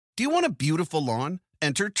Do you want a beautiful lawn?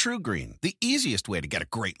 Enter TruGreen, the easiest way to get a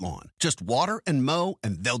great lawn. Just water and mow,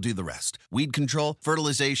 and they'll do the rest. Weed control,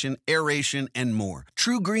 fertilization, aeration, and more.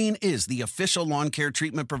 TruGreen is the official lawn care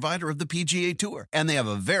treatment provider of the PGA Tour, and they have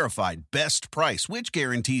a verified best price, which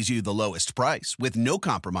guarantees you the lowest price with no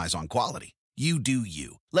compromise on quality. You do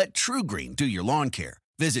you. Let TruGreen do your lawn care.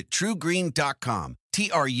 Visit TruGreen.com,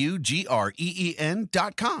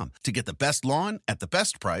 TruGreen.com, to get the best lawn at the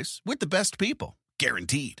best price with the best people.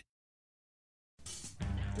 Guaranteed.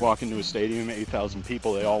 Walk into a stadium, 8,000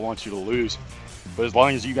 people, they all want you to lose. But as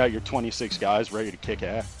long as you got your 26 guys ready to kick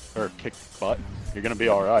ass or kick butt, you're going to be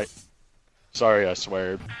all right. Sorry, I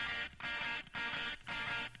swear.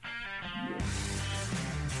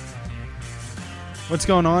 What's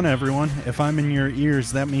going on, everyone? If I'm in your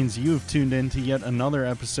ears, that means you've tuned in to yet another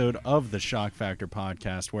episode of the Shock Factor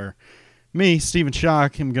podcast, where me, Stephen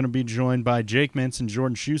Schoch, am going to be joined by Jake Mintz and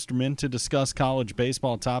Jordan Shusterman to discuss college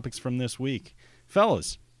baseball topics from this week.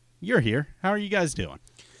 Fellas, you're here. How are you guys doing?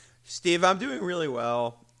 Steve, I'm doing really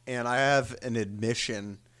well, and I have an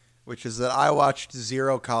admission, which is that I watched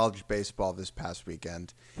zero college baseball this past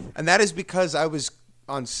weekend. And that is because I was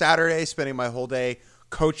on Saturday spending my whole day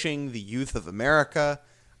coaching the youth of America.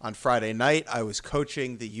 On Friday night, I was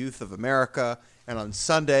coaching the youth of America. And on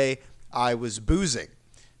Sunday, I was boozing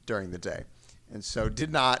during the day. And so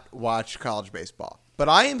did not watch college baseball. But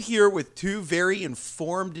I am here with two very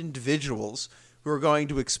informed individuals who are going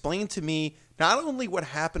to explain to me not only what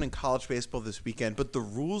happened in college baseball this weekend, but the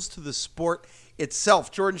rules to the sport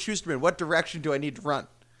itself. Jordan Shusterman, what direction do I need to run?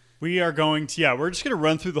 We are going to, we're just going to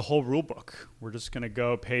run through the whole rule book. We're just going to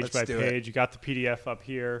go page Let's by do page. it. You got the PDF up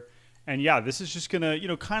here. And this is just going to,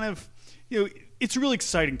 it's a really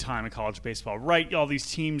exciting time in college baseball, right? All these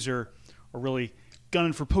teams are really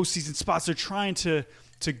gunning for postseason spots. They're trying to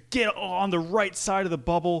get on the right side of the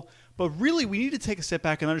bubble. But really, we need to take a step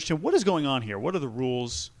back and understand what is going on here. What are the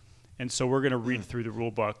rules? And so we're going to read through the rule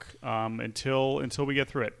book until we get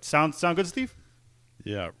through it. Sound good, Steve?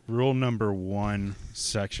 Yeah. Rule number 1,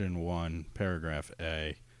 section 1, paragraph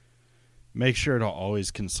A. Make sure to always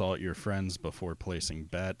consult your friends before placing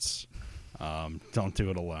bets. Don't do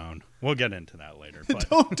it alone. We'll get into that later. But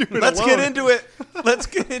Don't do it Let's alone. get into it. Let's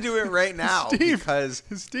get into it right now. Steve,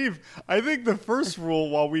 I think the first rule,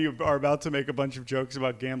 while we are about to make a bunch of jokes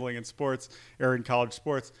about gambling in sports or in college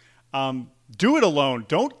sports, do it alone.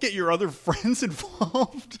 Don't get your other friends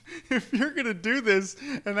involved. If you're going to do this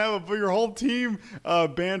and have your whole team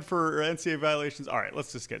banned for NCAA violations, all right,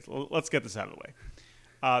 let's get this out of the way.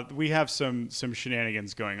 We have some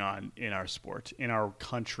shenanigans going on in our sport, in our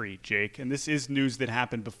country, Jake. And this is news that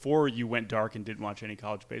happened before you went dark and didn't watch any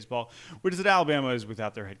college baseball, which is that Alabama is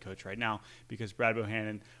without their head coach right now because Brad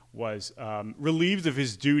Bohannon was relieved of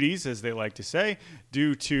his duties, as they like to say,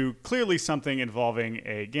 due to clearly something involving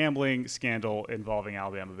a gambling scandal involving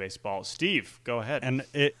Alabama baseball. Steve, go ahead. And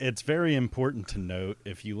it's very important to note,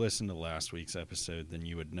 if you listen to last week's episode, then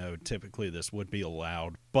you would know typically this would be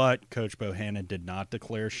allowed, but Coach Bohannon did not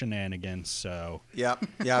declare shenanigans, so... Yep,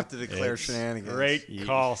 you have to declare shenanigans. Great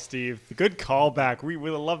call, Steve. Good call back. We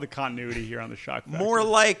love the continuity here on the Shock Factor. More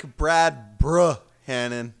like Brad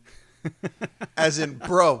Bohannon. As in,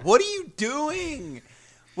 bro, what are you doing?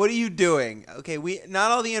 What are you doing? Okay, not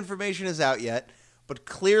all the information is out yet, but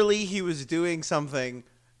clearly he was doing something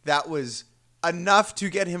that was enough to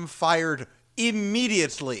get him fired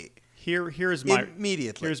immediately. Here's my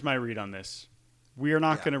read on this. We are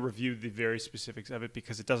not going to review the very specifics of it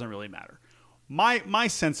because it doesn't really matter. My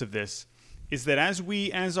sense of this is that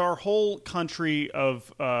as our whole country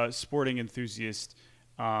of sporting enthusiasts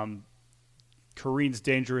careens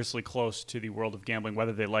dangerously close to the world of gambling,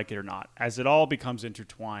 whether they like it or not, as it all becomes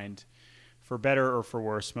intertwined, for better or for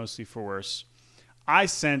worse, mostly for worse, I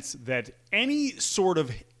sense that any sort of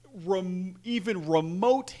even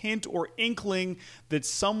remote hint or inkling that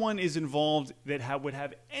someone is involved that would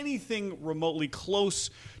have anything remotely close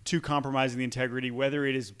to compromising the integrity, whether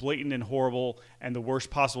it is blatant and horrible and the worst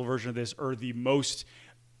possible version of this or the most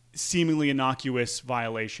seemingly innocuous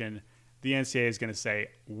violation, the NCAA is going to say,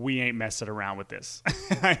 we ain't messing around with this.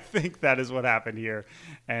 I think that is what happened here.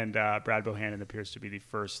 And Brad Bohannon appears to be the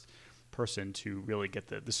first person to really get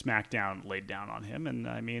the smackdown laid down on him. And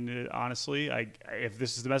I mean, honestly, if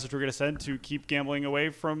this is the message we're going to send to keep gambling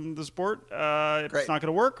away from the sport, it's not going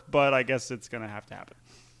to work, but I guess it's going to have to happen.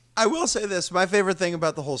 I will say this. My favorite thing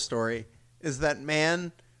about the whole story is that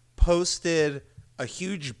man posted a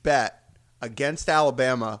huge bet against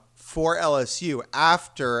Alabama for LSU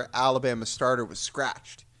after Alabama's starter was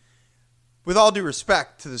scratched. With all due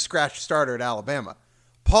respect to the scratched starter at Alabama,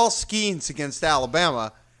 Paul Skeens against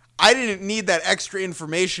Alabama, I didn't need that extra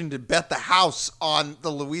information to bet the house on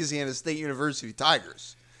the Louisiana State University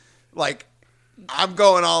Tigers. Like, I'm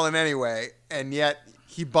going all in anyway, and yet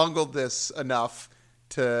he bungled this enough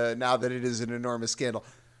to now that it is an enormous scandal.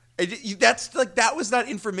 That was not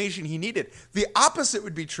information he needed. The opposite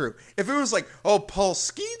would be true. If it was like, oh, Paul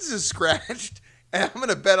Skeens is scratched, and I'm going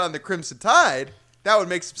to bet on the Crimson Tide, that would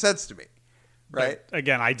make some sense to me. Right. But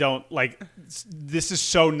again, I don't this is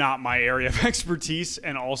so not my area of expertise.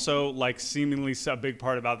 And also, seemingly a big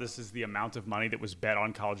part about this is the amount of money that was bet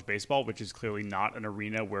on college baseball, which is clearly not an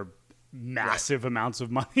arena where massive amounts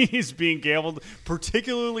of money is being gambled,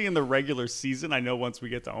 particularly in the regular season. I know once we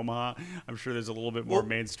get to Omaha, I'm sure there's a little bit more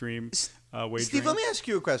mainstream wagering. Steve, let me ask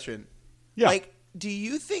you a question. Yeah. Do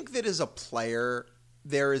you think that as a player,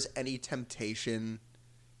 there is any temptation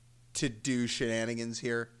to do shenanigans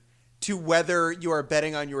here? To whether you are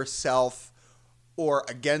betting on yourself or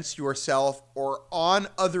against yourself or on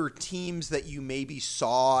other teams that you maybe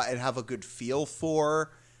saw and have a good feel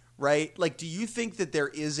for, right? Do you think that there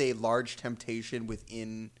is a large temptation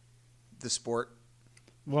within the sport?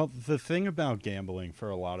 Well, the thing about gambling for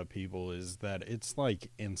a lot of people is that it's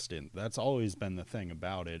instant. That's always been the thing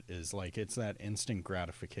about it is it's that instant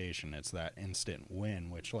gratification. It's that instant win,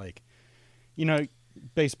 which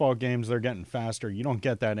baseball games, they're getting faster. You don't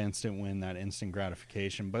get that instant win, that instant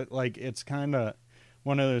gratification. But, it's kind of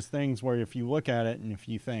one of those things where if you look at it and if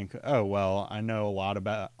you think, oh, well, I know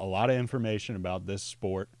a lot of information about this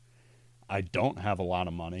sport. I don't have a lot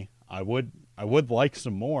of money. I would like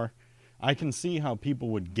some more. I can see how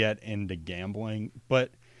people would get into gambling.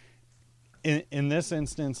 But in this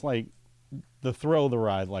instance, the thrill of the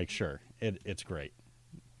ride, sure, it's great.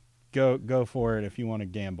 Go for it. If you want to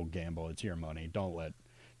gamble. It's your money. Don't let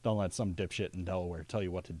some dipshit in Delaware tell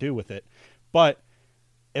you what to do with it. But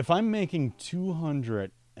if I'm making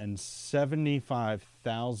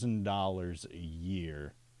 $275,000 a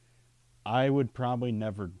year, I would probably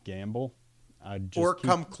never gamble.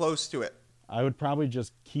 Come close to it. I would probably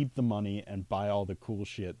just keep the money and buy all the cool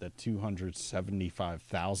shit that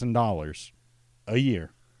 $275,000 a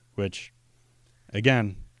year, which,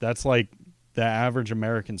 again, that's the average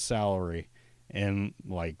American salary and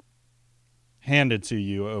handed to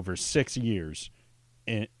you over 6 years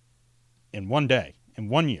in one day, in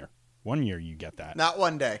 1 year. 1 year you get that. Not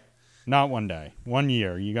one day. 1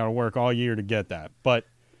 year. You got to work all year to get that. But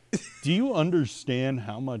do you understand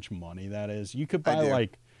how much money that is? You could buy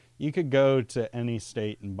you could go to any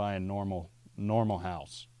state and buy a normal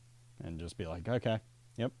house and just be like, okay,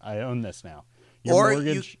 yep, I own this now. Your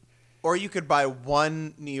mortgage. Or you could buy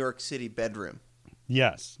one New York City bedroom.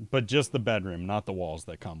 Yes, but just the bedroom, not the walls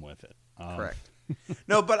that come with it. Correct.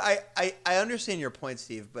 No, but I understand your point,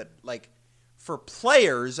 Steve. But for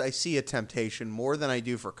players, I see a temptation more than I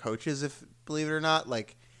do for coaches. If believe it or not,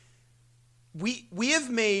 we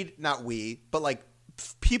have made not we, but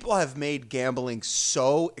people have made gambling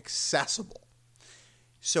so accessible,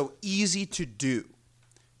 so easy to do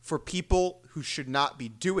for people who should not be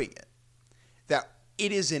doing it, that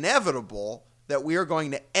it is inevitable that we are going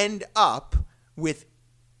to end up with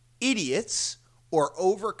idiots or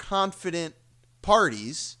overconfident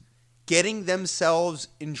parties getting themselves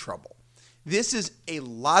in trouble. This is a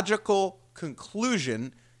logical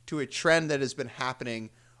conclusion to a trend that has been happening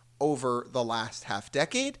over the last half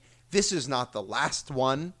decade. This is not the last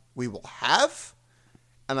one we will have,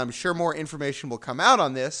 and I'm sure more information will come out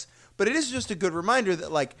on this, but it is just a good reminder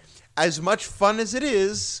that as much fun as it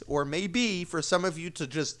is, or may be for some of you to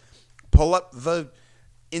just pull up the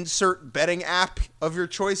insert betting app of your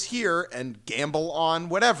choice here and gamble on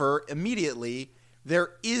whatever immediately,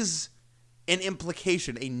 there is an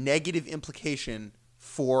implication, a negative implication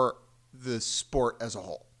for the sport as a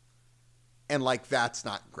whole. And that's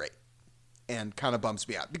not great and kind of bums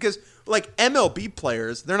me out because MLB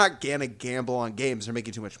players, they're not going to gamble on games. They're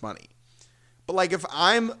making too much money. But if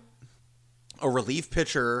I'm a relief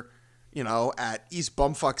pitcher, at East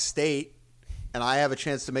Bumfuck State and I have a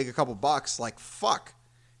chance to make a couple bucks, fuck,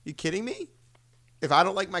 you kidding me? If I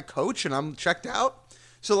don't like my coach and I'm checked out?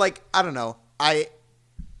 So I don't know. I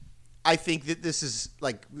think that this is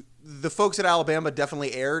the folks at Alabama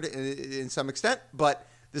definitely erred in some extent, but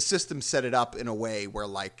the system set it up in a way where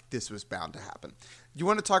this was bound to happen. Do you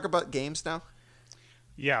want to talk about games now?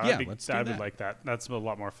 Yeah, I would like that. That's a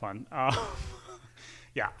lot more fun.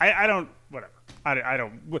 Yeah, I don't. Whatever. I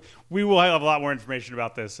don't. We will have a lot more information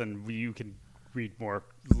about this, and you can read more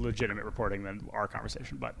legitimate reporting than our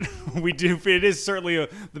conversation. But we do. It is certainly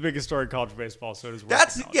the biggest story in college baseball. So it is.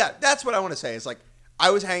 That's what I want to say. Is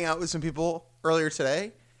I was hanging out with some people earlier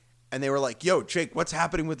today, and they were like, "Yo, Jake, what's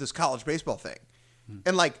happening with this college baseball thing?"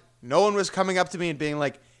 And no one was coming up to me and being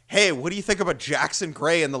like, hey, what do you think about Jackson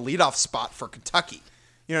Gray in the leadoff spot for Kentucky?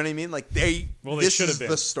 You know what I mean? Like this is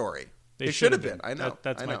the story. They should have been. I know.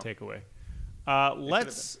 That's I my know. takeaway.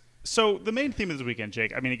 So the main theme of this weekend,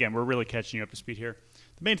 Jake, I mean, again, we're really catching you up to speed here.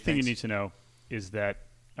 The main thing you need to know is that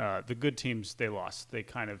the good teams, they lost. They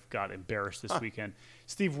kind of got embarrassed this weekend.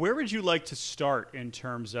 Steve, where would you like to start in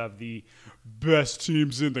terms of the best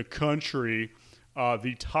teams in the country,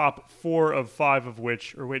 the top 4 of 5 of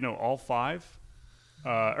which, or wait, no, all 5?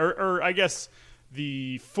 Or I guess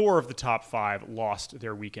the 4 of the top 5 lost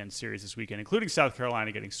their weekend series this weekend, including South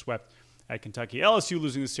Carolina getting swept at Kentucky, LSU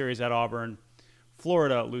losing the series at Auburn,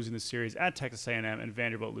 Florida losing the series at Texas A&M, and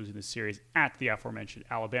Vanderbilt losing the series at the aforementioned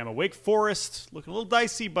Alabama. Wake Forest looking a little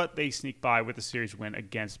dicey, but they sneak by with the series win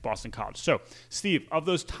against Boston College. So, Steve, of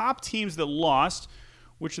those top teams that lost,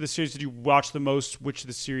 which of the series did you watch the most? Which of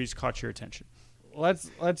the series caught your attention?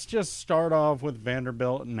 Let's just start off with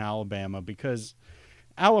Vanderbilt and Alabama, because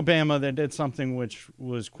Alabama, they did something which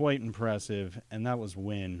was quite impressive, and that was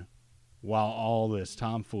win while all this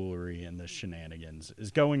tomfoolery and this shenanigans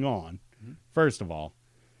is going on. First of all.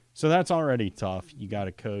 So that's already tough. You got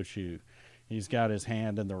a coach he's got his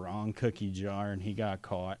hand in the wrong cookie jar and he got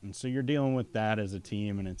caught. And so you're dealing with that as a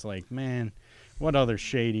team, and it's like, man, what other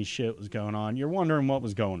shady shit was going on? You're wondering what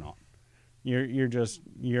was going on.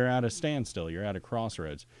 You're at a standstill. You're at a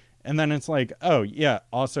crossroads. And then it's like, oh, yeah,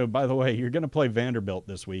 also, by the way, you're going to play Vanderbilt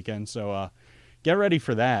this weekend, so get ready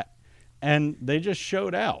for that. And they just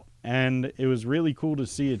showed out. And it was really cool to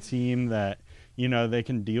see a team that, you know, they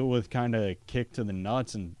can deal with kind of kick to the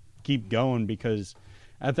nuts and keep going, because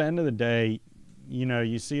at the end of the day, you know,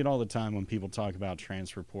 you see it all the time when people talk about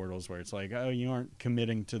transfer portals where it's like, oh, you aren't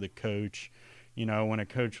committing to the coach. You know, when a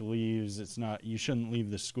coach leaves, you shouldn't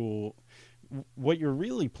leave the school. What you're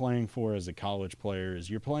really playing for as a college player is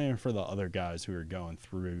you're playing for the other guys who are going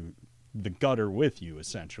through the gutter with you,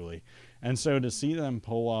 essentially. And so to see them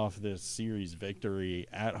pull off this series victory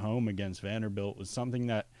at home against Vanderbilt was something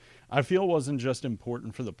that I feel wasn't just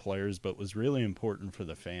important for the players, but was really important for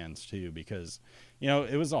the fans too, because, you know,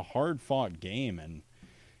 it was a hard-fought game. And,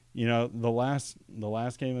 you know, the last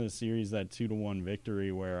game of the series, that 2-1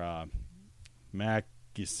 victory where Mac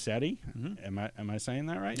Gissetti, am I saying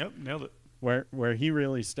that right? Yep, nailed it. Where he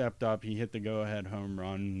really stepped up, he hit the go-ahead home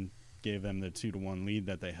run, gave them the 2-1 lead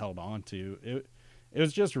that they held on to. It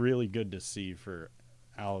was just really good to see for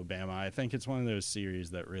Alabama. I think it's one of those series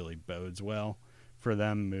that really bodes well for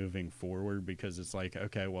them moving forward, because it's like,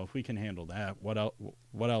 okay, well, if we can handle that,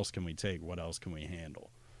 what else can we take? What else can we handle?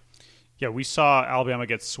 Yeah, we saw Alabama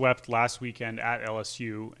get swept last weekend at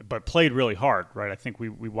LSU, but played really hard, right? I think we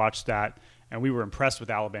watched that, and we were impressed with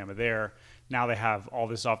Alabama there. Now they have all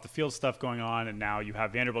this off-the-field stuff going on, and now you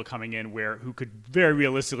have Vanderbilt coming in who could very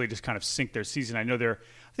realistically just kind of sink their season. I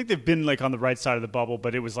think they've been like on the right side of the bubble,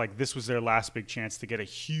 but it was like this was their last big chance to get a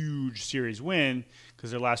huge series win,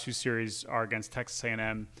 because their last 2 series are against Texas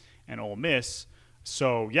A&M and Ole Miss.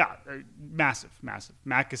 So, yeah, massive.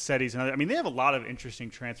 Matt Cassetti's another. I mean, they have a lot of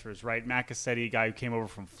interesting transfers, right? Matt Cassetti, a guy who came over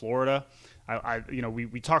from Florida.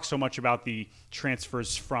 We talk so much about the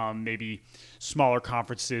transfers from maybe smaller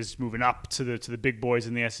conferences moving up to the big boys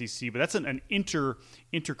in the SEC, but that's an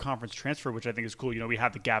interconference transfer, which I think is cool. You know, we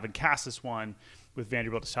have the Gavin Cassis one with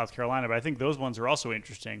Vanderbilt to South Carolina, but I think those ones are also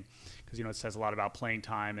interesting because, you know, it says a lot about playing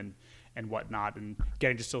time and whatnot, and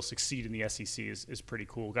getting to still succeed in the SEC is pretty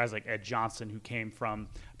cool. Guys like Ed Johnson, who came from,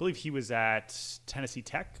 I believe he was at Tennessee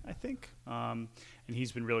Tech, I think, and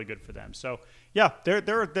he's been really good for them. So, yeah,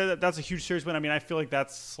 that's a huge series win. I mean, I feel like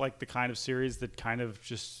that's like the kind of series that kind of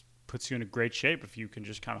just puts you in a great shape if you can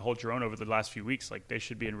just kind of hold your own over the last few weeks. Like, they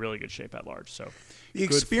should be in really good shape at large. So, the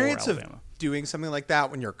experience of doing something like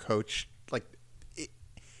that when you're coached, like,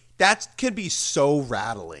 that could be so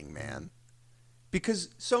rattling, man. Because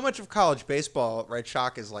so much of college baseball, right,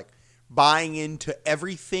 Schoch, is like buying into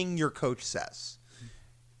everything your coach says.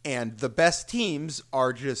 And the best teams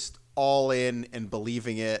are just all in and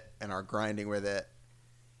believing it and are grinding with it.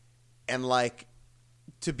 And, like,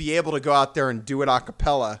 to be able to go out there and do it a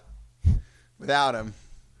cappella without him,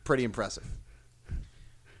 pretty impressive.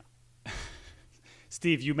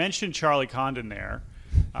 Steve, you mentioned Charlie Condon there.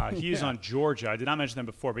 He is on Georgia. I did not mention them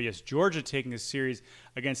before, but yes, Georgia taking a series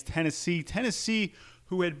against Tennessee. Tennessee,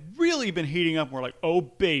 who had really been heating up. We're like, oh,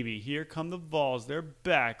 baby, here come the Vols. They're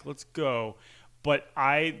back. Let's go. But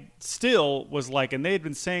I still was like, and they had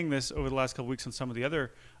been saying this over the last couple weeks on some of the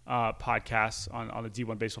other podcasts on the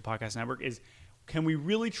D1 Baseball Podcast Network, is can we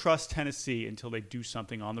really trust Tennessee until they do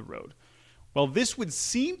something on the road? Well, this would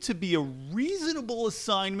seem to be a reasonable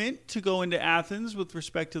assignment to go into Athens with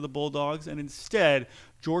respect to the Bulldogs, and instead,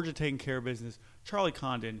 Georgia taking care of business. Charlie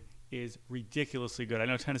Condon is ridiculously good. I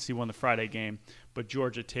know Tennessee won the Friday game, but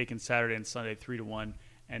Georgia taken Saturday and Sunday 3-1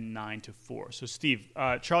 and 9-4. So, Steve,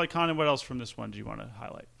 Charlie Condon, what else from this one do you want to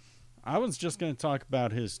highlight? I was just going to talk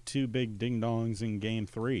about his two big ding-dongs in Game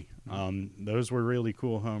 3. Those were really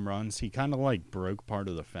cool home runs. He kind of, broke part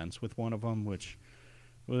of the fence with one of them, which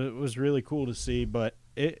was really cool to see. But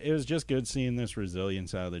it was just good seeing this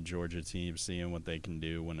resilience out of the Georgia team, seeing what they can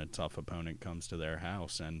do when a tough opponent comes to their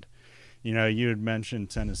house. And, you had mentioned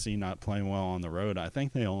Tennessee not playing well on the road. I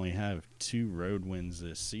think they only have 2 road wins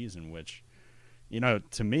this season, which,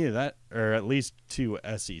 to me, or at least 2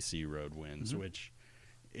 SEC road wins, which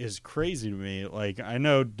is crazy to me. I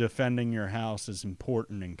know defending your house is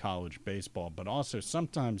important in college baseball, but also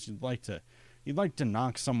sometimes you'd like to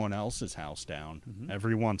knock someone else's house down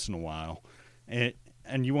every once in a while,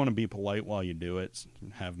 and you want to be polite while you do it,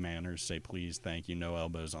 have manners, say please, thank you, no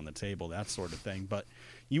elbows on the table, that sort of thing. But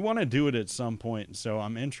you want to do it at some point. So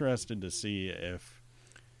I'm interested to see if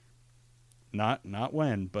not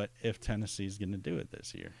when, but if Tennessee's going to do it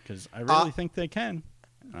this year, because I really think they can.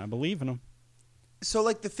 I believe in them. So,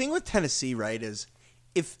 the thing with Tennessee, right, is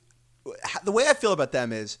the way I feel about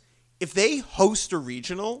them is if they host a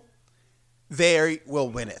regional, they will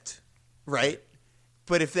win it, right?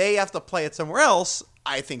 But if they have to play it somewhere else,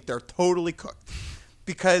 I think they're totally cooked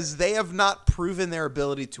because they have not proven their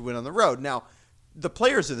ability to win on the road. Now, the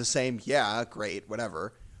players are the same. Yeah, great,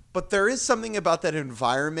 whatever. But there is something about that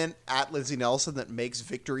environment at Lindsey Nelson that makes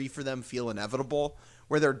victory for them feel inevitable,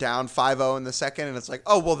 where they're down 5-0 in the second, and it's like,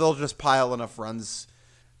 oh, well, they'll just pile enough runs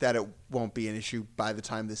that it won't be an issue by the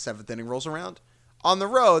time the 7th inning rolls around. On the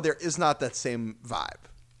road, there is not that same vibe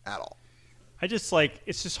at all. I just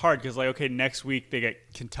it's just hard because okay, next week they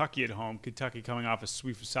get Kentucky at home. Kentucky coming off a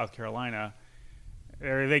sweep of South Carolina.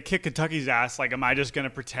 Or they kick Kentucky's ass. Am I just going to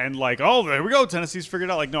pretend oh, there we go, Tennessee's figured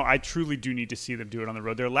out? No, I truly do need to see them do it on the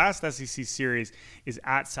road. Their last SEC series is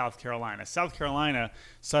at South Carolina. South Carolina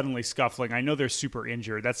suddenly scuffling. I know they're super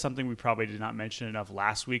injured. That's something we probably did not mention enough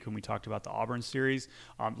last week when we talked about the Auburn series.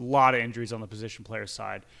 A lot of injuries on the position player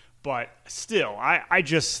side. But still,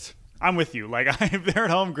 I'm with you. If they're at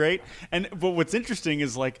home, great. But what's interesting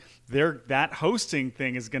is that hosting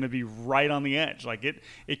thing is going to be right on the edge.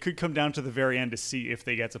 It could come down to the very end to see if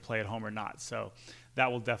they get to play at home or not. So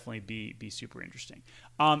that will definitely be super interesting.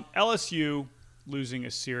 LSU losing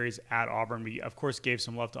a series at Auburn. We of course gave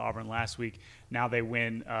some love to Auburn last week. Now they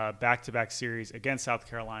win back-to-back series against South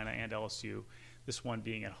Carolina and LSU. This one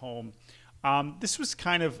being at home. This was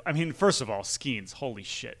first of all, Skeens, holy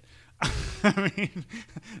shit.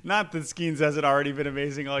 Not that Skeens hasn't already been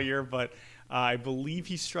amazing all year, but I believe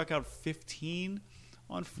he struck out 15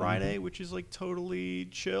 on Friday, which is totally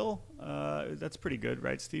chill. That's pretty good,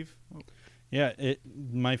 right, Steve? Yeah,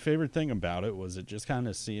 my favorite thing about it was it just kind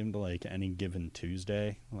of seemed like any given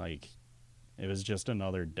Tuesday. It was just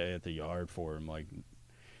another day at the yard for him.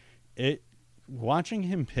 Watching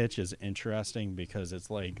him pitch is interesting because it's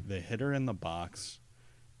the hitter in the box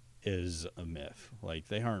is a myth.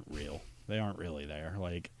 They aren't real. They aren't really there.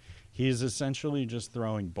 He's essentially just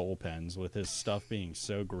throwing bullpens with his stuff being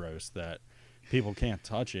so gross that people can't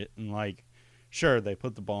touch it. And sure, they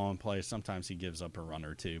put the ball in play. Sometimes he gives up a run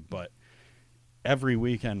or two, but every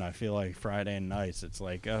weekend I feel like Friday nights it's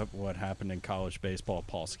what happened in college baseball?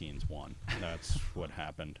 Paul Skeens won. That's what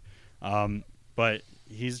happened. But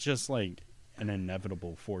he's just an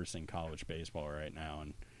inevitable force in college baseball right now,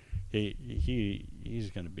 and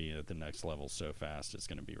he's going to be at the next level so fast it's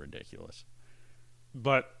going to be ridiculous.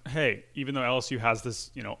 But hey, even though LSU has this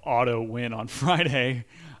auto win on Friday,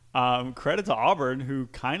 credit to Auburn who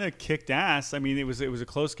kind of kicked ass. It was a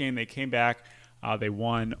close game. They came back, they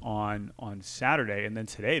won on Saturday, and then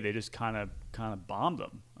today they just kind of bombed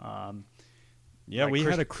them. We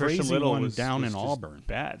had a crazy one down in Auburn.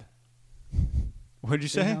 Bad. What did you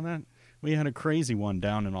say? We had a crazy one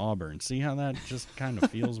down in Auburn. See how that just kind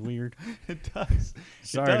of feels weird? It does.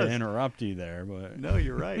 Sorry to interrupt you there, but no,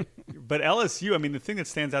 you're right. But LSU, the thing that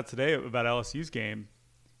stands out today about LSU's game,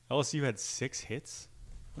 LSU had 6 hits.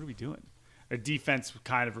 What are we doing? Their defense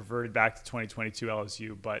kind of reverted back to 2022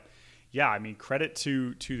 LSU, but yeah, credit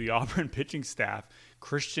to the Auburn pitching staff.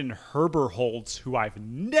 Christian Herberholtz, who I've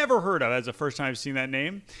never heard of. That's the first time I've seen that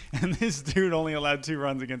name. And this dude only allowed 2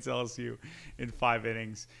 runs against LSU in 5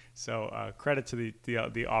 innings. So credit to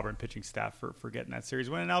the Auburn pitching staff for getting that series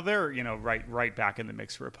win. And now they're right back in the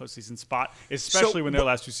mix for a postseason spot, especially when their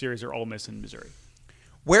last 2 series are Ole Miss and Missouri.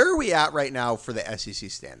 Where are we at right now for the SEC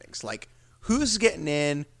standings? Who's getting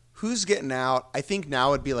in? Who's getting out? I think now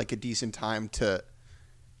would be a decent time to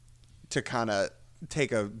kind of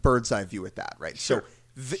take a bird's eye view at that, right? Sure. So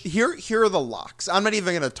Here are the locks. I'm not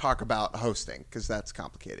even going to talk about hosting because that's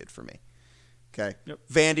complicated for me. Okay. Yep.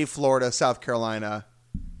 Vandy, Florida, South Carolina,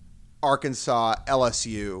 Arkansas,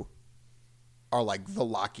 LSU are like the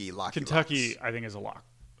locky Kentucky, locks. I think, is a lock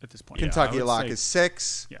at this point. Kentucky I would lock say- is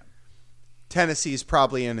 6. Yeah. Tennessee's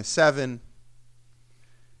probably in a 7.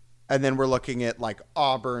 And then we're looking at like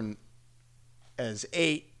Auburn as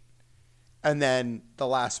 8. And then the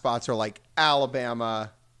last spots are like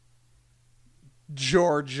Alabama,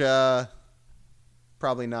 Georgia,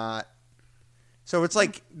 probably not. So it's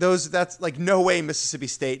like that's like no way Mississippi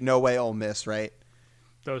State, no way Ole Miss, right?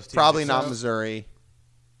 Those teams. Probably not Missouri.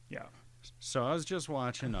 Yeah. So I was just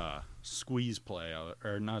watching Squeeze Play,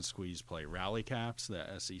 or not Squeeze Play, Rally Caps, the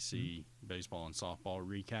SEC baseball and softball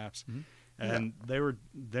recaps. And they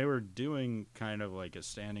were doing kind of like a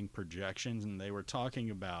standing projections, and they were talking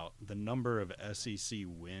about the number of SEC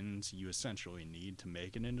wins you essentially need to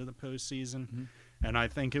make it into the postseason. And I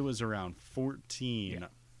think it was around 14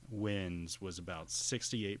 wins was about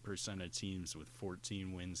 68% of teams with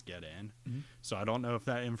 14 wins get in. So I don't know if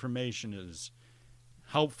that information is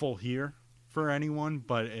helpful here for anyone,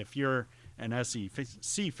 but if you're an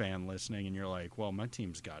SEC fan listening and you're like, well, my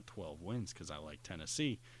team's got 12 wins because I like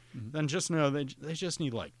Tennessee, then just know they just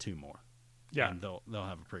need like 2 more. Yeah. And they'll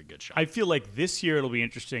have a pretty good shot. I feel like this year it'll be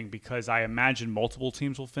interesting because I imagine multiple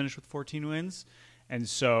teams will finish with 14 wins. And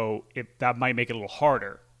so that might make it a little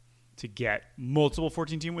harder to get multiple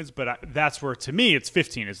 14-team wins. But that's where, to me, it's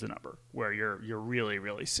 15 is the number where you're really,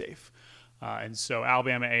 really safe. And so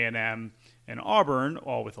Alabama, A&M, and Auburn,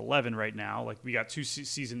 all with 11 right now. Like we got 2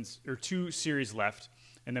 series left,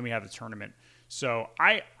 and then we have the tournament. So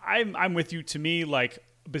I'm with you. To me, like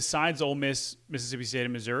besides Ole Miss, Mississippi State,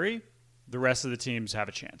 and Missouri, the rest of the teams have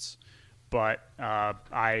a chance. But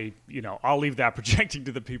I'll leave that projecting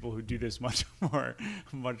to the people who do this much more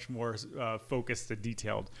focused and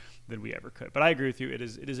detailed than we ever could. But I agree with you. It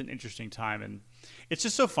is an interesting time, and it's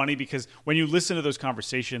just so funny because when you listen to those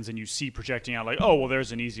conversations and you see projecting out like, oh well,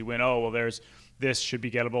 there's an easy win. Oh well, there's this should be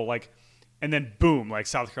gettable. Like, and then boom, like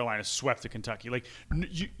South Carolina swept to Kentucky. Like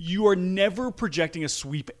you are never projecting a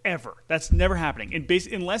sweep ever. That's never happening. And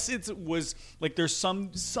unless it was like there's some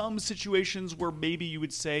situations where maybe you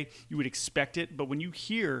would say you would expect it. But when you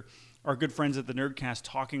hear our good friends at the Nerdcast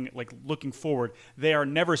talking, like looking forward, they are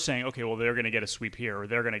never saying, okay, well they're going to get a sweep here or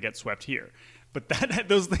they're going to get swept here. But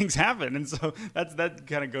those things happen, and so that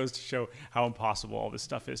kind of goes to show how impossible all this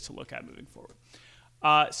stuff is to look at moving forward.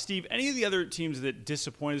 Steve, any of the other teams that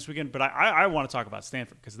disappointed this weekend? But I want to talk about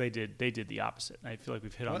Stanford because they did the opposite. I feel like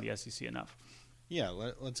we've hit on the SEC enough. Yeah,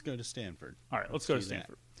 let's go to Stanford. All right, let's go to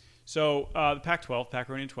Stanford. So the Pac-12,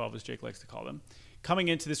 Pac-Ronian 12, as Jake likes to call them, coming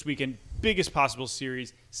into this weekend, biggest possible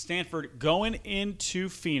series, Stanford going into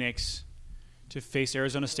Phoenix to face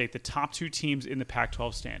Arizona State, the top 2 teams in the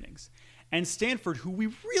Pac-12 standings. And Stanford, who we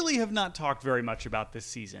really have not talked very much about this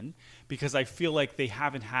season because I feel like they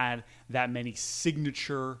haven't had that many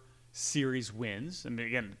signature series wins. I mean,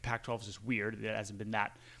 again, Pac-12 is just weird. There hasn't been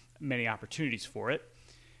that many opportunities for it.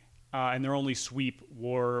 And their only sweep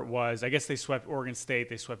was, I guess they swept Oregon State,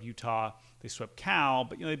 they swept Utah, they swept Cal,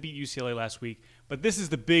 but they beat UCLA last week. But this is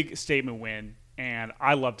the big statement win, and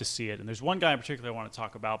I love to see it. And there's one guy in particular I want to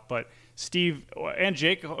talk about, but Steve and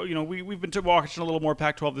Jake, we've been watching a little more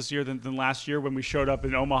Pac-12 this year than last year when we showed up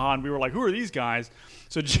in Omaha and we were like, who are these guys?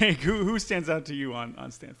 So Jake, who stands out to you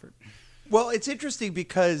on Stanford? Well, it's interesting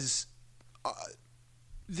because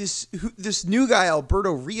this new guy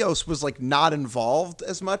Alberto Rios was like not involved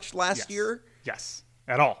as much last year. Yes,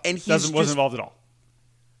 at all. And he wasn't involved at all.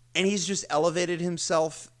 And he's just elevated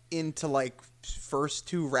himself into like first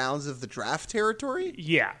 2 rounds of the draft territory.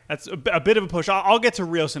 Yeah, that's a bit of a push. I'll get to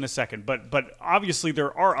Rios in a second, but obviously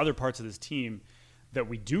there are other parts of this team that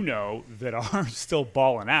we do know that are still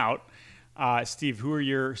balling out. Steve, who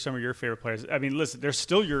are some of your favorite players? I mean, listen, you're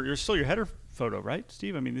still your header photo, right,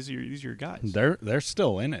 Steve? I mean, these are your guys. They're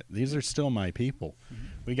still in it. These are still my people.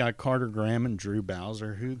 We got Carter Graham and Drew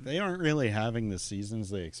Bowser, who they aren't really having the seasons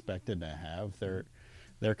they expected to have.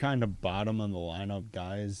 They're kind of bottom of the lineup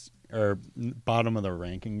guys, or bottom of the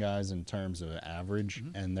ranking guys in terms of average,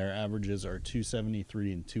 and their averages are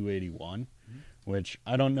 273 and 281, which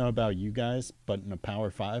I don't know about you guys, but in a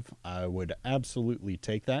Power 5, I would absolutely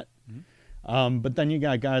take that. But then you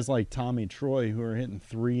got guys like Tommy Troy who are hitting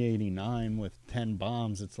 389 with 10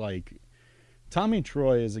 bombs. It's like Tommy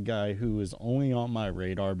Troy is a guy who is only on my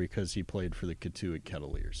radar because he played for the Katuitt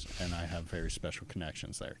Kettleers, and I have very special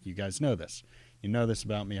connections there. You guys know this. You know this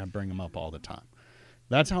about me. I bring him up all the time.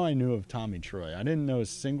 That's how I knew of Tommy Troy. I didn't know a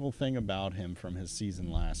single thing about him from his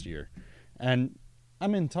season last year. And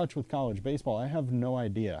I'm in touch with college baseball. I have no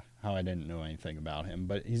idea how I didn't know anything about him,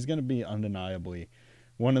 but he's going to be undeniably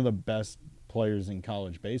one of the best players in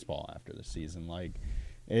college baseball after the season.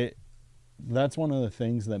 That's one of the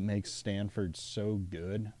things that makes Stanford so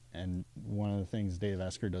good, and one of the things Dave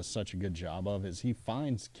Esker does such a good job of is he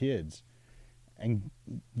finds kids and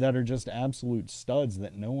that are just absolute studs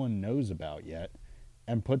that no one knows about yet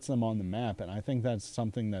and puts them on the map. And I think that's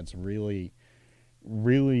something that's really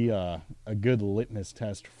a good litmus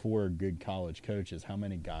test for good college coaches, how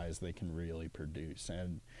many guys they can really produce.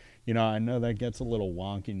 And, I know that gets a little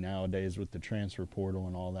wonky nowadays with the transfer portal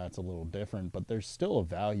and all that's a little different, but there's still a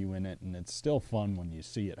value in it, and it's still fun when you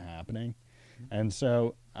see it happening. And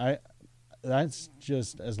so that's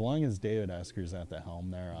just, as long as David Esker's at the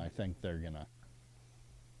helm there, I think they're gonna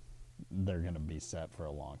be set for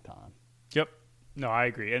a long time. Yep. No, I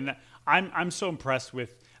agree. And I'm so impressed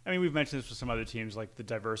with, we've mentioned this with some other teams, like the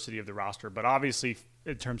diversity of the roster, but obviously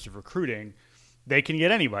in terms of recruiting, they can get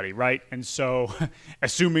anybody, right? And so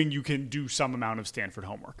assuming you can do some amount of Stanford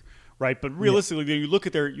homework, right? But realistically, you look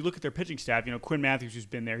at their pitching staff, Quinn Matthews, who's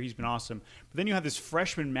been there, he's been awesome. But then you have this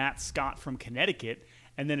freshman Matt Scott from Connecticut,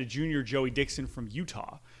 and then a junior Joey Dixon from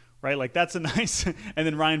Utah, right? Like, that's a nice – and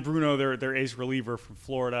then Ryan Bruno, their ace reliever from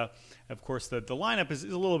Florida. Of course, the lineup is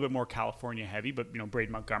a little bit more California heavy, but,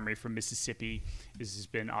 Braden Montgomery from Mississippi has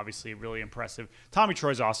been obviously really impressive. Tommy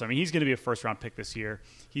Troy's awesome. He's going to be a first-round pick this year.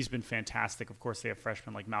 He's been fantastic. Of course, they have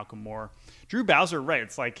freshmen like Malcolm Moore. Drew Bowser, right,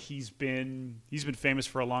 it's like he's been famous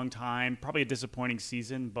for a long time, probably a disappointing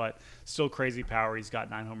season, but still crazy power. He's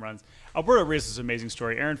got 9 home runs. Alberto Reyes is an amazing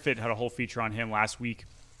story. Aaron Fitt had a whole feature on him last week,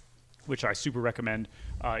 which I super recommend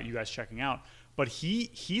you guys checking out. But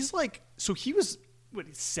he's like, so he was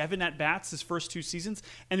 7 at-bats his first 2 seasons,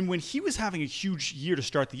 and when he was having a huge year to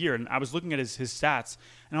start the year, and I was looking at his stats,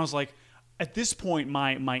 and I was like, at this point,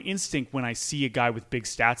 my instinct when I see a guy with big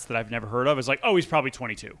stats that I've never heard of is like, oh, he's probably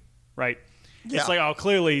 22, right? Yeah. It's like, oh,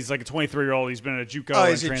 clearly he's like a 23-year-old. He's been at a JUCO. Oh,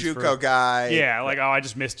 he's a JUCO guy. Yeah, like, oh, I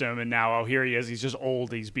just missed him, and now, oh, here he is. He's just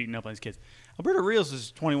old. He's beating up on his kids. Alberto Rios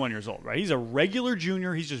is 21 years old, right? He's a regular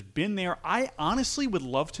junior. He's just been there. I honestly would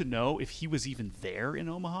love to know if he was even there in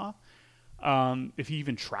Omaha, if he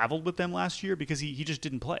even traveled with them last year, because he just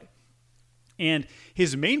didn't play. And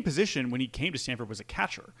his main position when he came to Stanford was a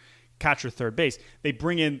catcher, third base. They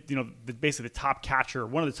bring in, basically the top catcher,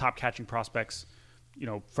 one of the top catching prospects,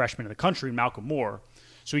 freshman in the country, Malcolm Moore.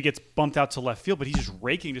 So he gets bumped out to left field, but he's just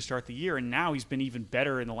raking to start the year, and now he's been even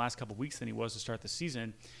better in the last couple of weeks than he was to start the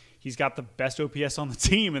season. He's got the best OPS on the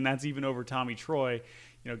team, and that's even over Tommy Troy.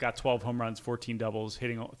 Got 12 home runs, 14 doubles,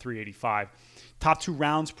 hitting 385. Top 2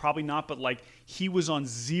 rounds, probably not, but he was on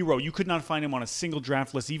 0. You could not find him on a single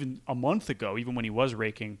draft list even a month ago, even when he was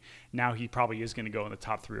raking. Now he probably is going to go in the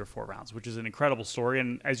top 3 or 4 rounds, which is an incredible story.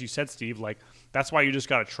 And as you said, Steve, that's why you just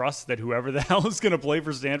got to trust that whoever the hell is going to play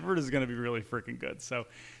for Stanford is going to be really freaking good. So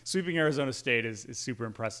sweeping Arizona State is super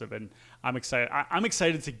impressive, and I'm excited. I'm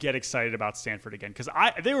excited to get excited about Stanford again, because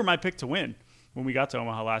they were my pick to win. When we got to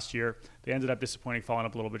Omaha last year, they ended up disappointing, falling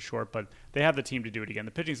up a little bit short, but they have the team to do it again.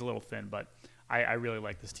 The pitching's a little thin, but I really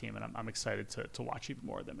like this team, and I'm excited to watch even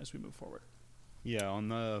more of them as we move forward. Yeah, on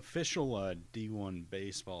the official D1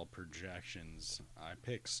 baseball projections, I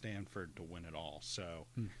picked Stanford to win it all. So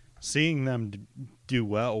seeing them do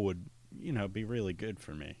well would, be really good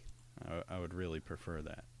for me. I would really prefer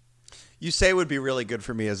that. You say it would be really good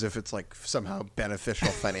for me as if it's somehow beneficial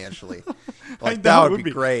financially. That would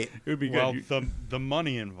be great. It would be good. Well, the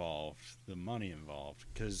money involved,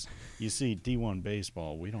 because you see D1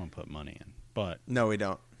 baseball, we don't put money in. But no, we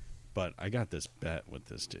don't. But I got this bet with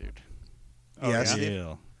this dude.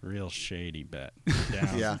 Yeah, real shady bet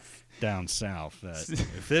down south. That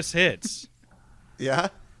if this hits,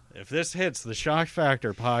 if this hits the Shock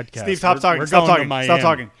Factor podcast, Steve, stop talking. Stop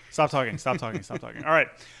talking. All right.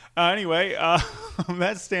 Anyway,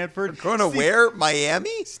 that's Stanford. We're going to where?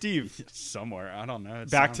 Miami? Steve. Somewhere. I don't know.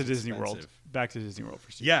 Back to Disney World. Back to Disney World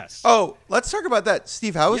for Steve. Yes. Oh, let's talk about that.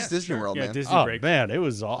 Steve, how was Disney World, man? Disney break. Man, it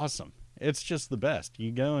was awesome. It's just the best.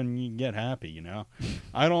 You go and you get happy,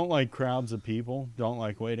 I don't like crowds of people. Don't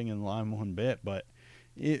like waiting in line one bit. But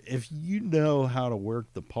if you know how to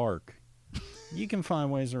work the park, you can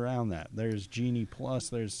find ways around that. There's Genie Plus.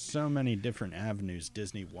 There's so many different avenues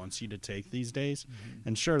Disney wants you to take these days. Mm-hmm.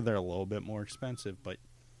 And sure, they're a little bit more expensive, but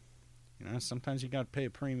sometimes you got to pay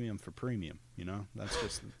a premium for premium. That's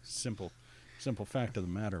just simple fact of the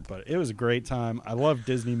matter. But it was a great time. I love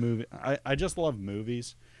Disney movie. I just love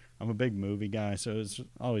movies. I'm a big movie guy, so it's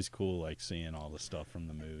always cool seeing all the stuff from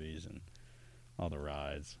the movies and all the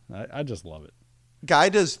rides. I just love it. Guy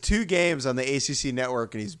does 2 games on the ACC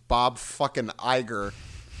network, and he's Bob fucking Iger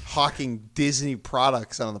hawking Disney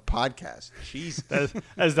products on the podcast. Jeez. That's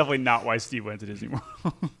definitely not why Steve went to Disney World.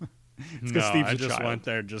 It's because Steve's I a just child. went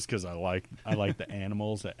there just because I like the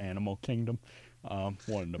animals at Animal Kingdom.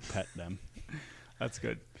 Wanted to pet them. That's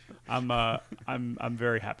good. I'm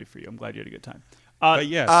very happy for you. I'm glad you had a good time. But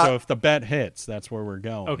yeah, so if the bet hits, that's where we're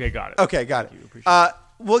going. Okay, got it. Okay, got Thank you. it. Appreciate it.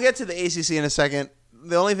 We'll get to the ACC in a second.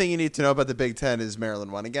 The only thing you need to know about the Big Ten is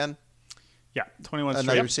Maryland won again. Yeah, 21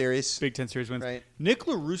 Another straight series. Big Ten series wins. Right. Nick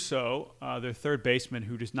LaRusso, their third baseman,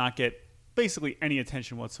 who does not get basically any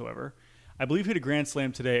attention whatsoever. I believe he had a grand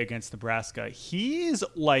slam today against Nebraska. He is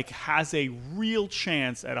has a real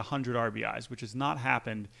chance at 100 RBIs, which has not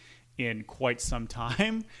happened in quite some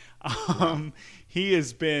time. He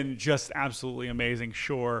has been just absolutely amazing.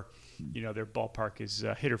 Sure, their ballpark is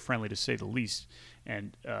hitter friendly to say the least,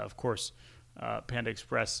 and of course, Panda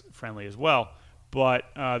Express friendly as well. But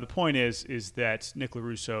the point is that Nick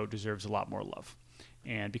LaRusso deserves a lot more love,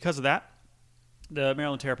 and because of that, the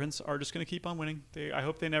Maryland Terrapins are just going to keep on winning. I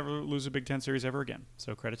hope they never lose a Big Ten series ever again.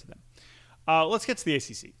 So credit to them. Let's get to the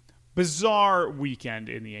ACC. Bizarre weekend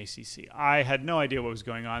in the ACC. I had no idea what was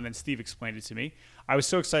going on. Then Steve explained it to me. I was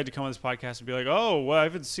so excited to come on this podcast and be like, oh, well, I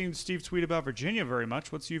haven't seen Steve tweet about Virginia very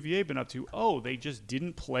much. What's UVA been up to? Oh, they just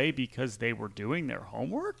didn't play because they were doing their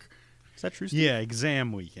homework? Is that true, Steve? Yeah,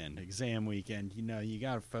 exam weekend. You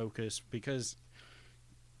got to focus because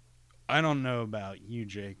I don't know about you,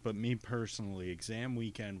 Jake, but me personally, exam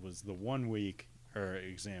weekend was the 1 week, or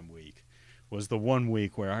exam week was the 1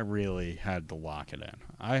 week where I really had to lock it in.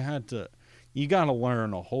 You got to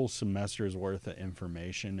learn a whole semester's worth of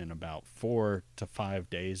information in about 4 to 5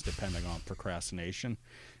 days, depending on procrastination.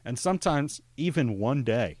 And sometimes even one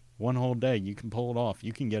whole day, you can pull it off.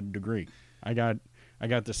 You can get a degree. I got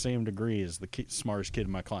the same degree as the smartest kid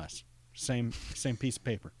in my class. Same piece of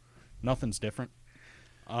paper. Nothing's different.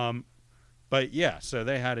 But yeah, so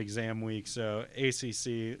they had exam week. So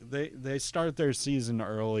ACC, they start their season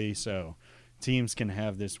early, so teams can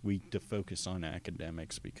have this week to focus on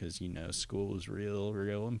academics because school is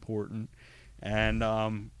real important.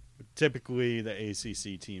 And typically the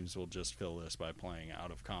ACC teams will just fill this by playing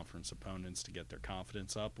out of conference opponents to get their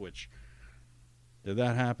confidence up. Which did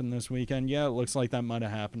that happen this weekend? Yeah, it looks like that might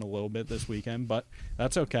have happened a little bit this weekend, but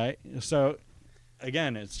that's okay. So.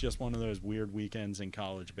 Again, it's just one of those weird weekends in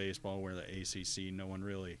college baseball where the ACC, no one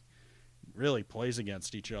really plays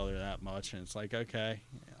against each other that much. And it's like, okay,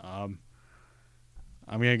 I'm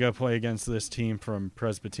going to go play against this team from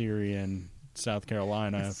Presbyterian, South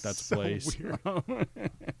Carolina, if that's a place.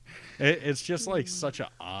 It's just like such an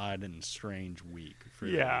odd and strange week for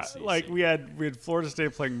the ACC. Like we had Florida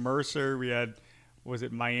State playing Mercer. We had, was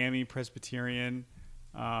it Miami Presbyterian?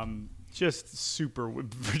 Just super.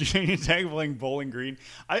 Virginia Tech playing Bowling Green.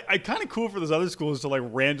 I kind of cool for those other schools to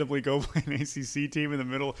randomly go play an ACC team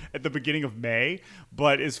at the beginning of May.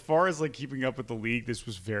 But as far as keeping up with the league, this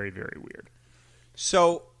was very, very weird.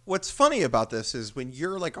 So what's funny about this is when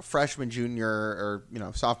you're a freshman, junior, or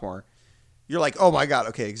sophomore, you're like, oh my God,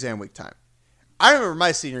 okay, exam week time. I remember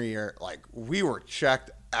my senior year, we were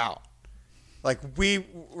checked out. We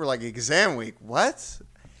were exam week, what?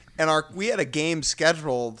 And we had a game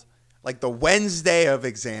scheduled the Wednesday of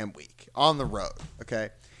exam week on the road, okay?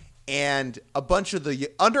 And a bunch of the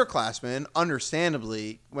underclassmen,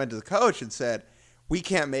 understandably, went to the coach and said, we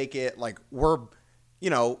can't make it. We're,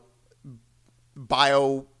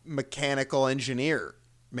 biomechanical engineer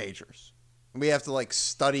majors. We have to,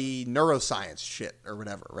 study neuroscience shit or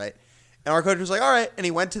whatever, right? And our coach was like, all right. And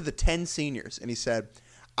he went to the 10 seniors, and he said,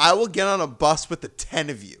 I will get on a bus with the 10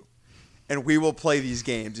 of you, and we will play these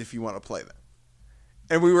games if you want to play them.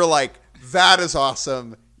 And we were like, that is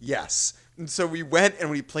awesome. Yes. And so we went and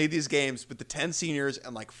we played these games with the 10 seniors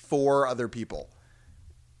and 4 other people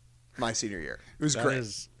my senior year. It was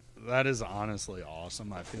great. That is honestly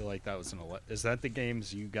awesome. I feel like that was is that the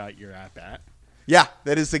games you got your at-bat? Yeah,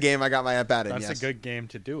 that is the game I got my at-bat in, That's a good game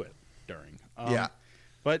to do it during. Yeah.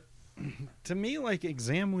 But to me,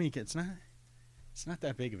 exam week, it's not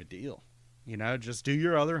that big of a deal. Just do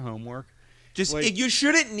your other homework. You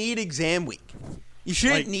shouldn't need exam week. You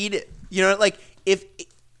shouldn't need it. If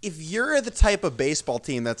you're the type of baseball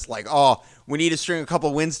team that's we need to string a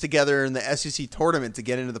couple wins together in the SEC tournament to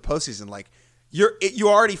get into the postseason, you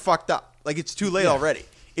already fucked up. It's too late already.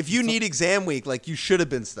 If you need exam week, you should have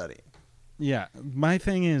been studying. Yeah, my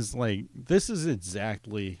thing is this is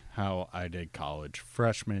exactly how I did college,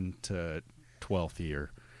 freshman to 12th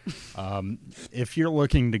year. If you're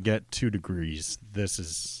looking to get 2 degrees, this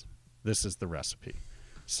is the recipe.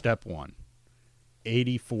 Step 1.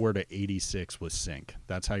 84 to 86 with sync.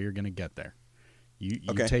 That's how you're going to get there. You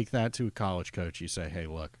take that to a college coach. You say, hey,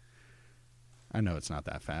 look, I know it's not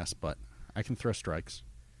that fast, but I can throw strikes.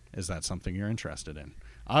 Is that something you're interested in?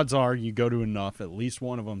 Odds are you go to enough, at least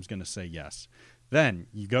one of them is going to say yes. Then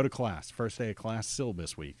you go to class, first day of class,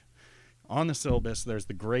 syllabus week. On the syllabus, there's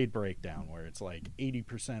the grade breakdown where it's like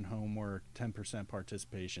 80% homework, 10%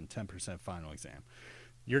 participation, 10% final exam.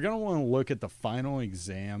 You're going to want to look at the final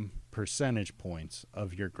exam percentage points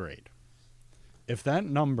of your grade. If that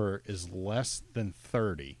number is less than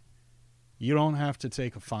 30, you don't have to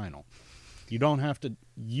take a final. You don't have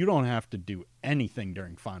to do anything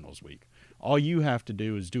during finals week. All you have to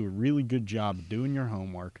do is do a really good job of doing your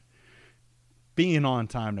homework, being on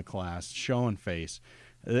time to class, showing face.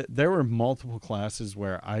 There were multiple classes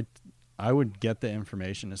where I would get the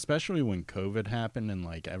information, especially when COVID happened and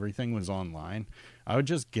like everything was online. I would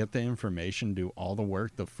just get the information, do all the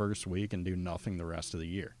work the first week, and do nothing the rest of the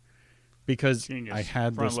year. Because Genius. I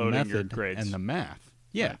had this method and the math.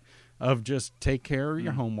 Yeah. Right. Of just take care of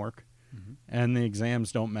your homework, and the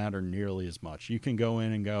exams don't matter nearly as much. You can go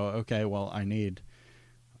in and go, okay, well, I need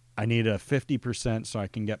a 50% so I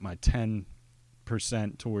can get my 10%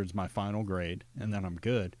 towards my final grade, and then I'm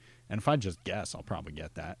good. And if I just guess, I'll probably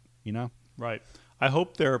get that, you know? Right. I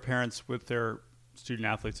hope there are parents with their student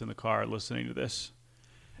athletes in the car listening to this.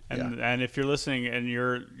 And if you're listening and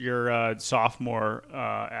you're a sophomore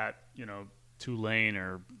at, Tulane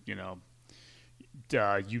or,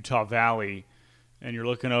 Utah Valley, and you're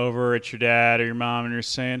looking over at your dad or your mom and you're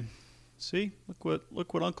saying, see, look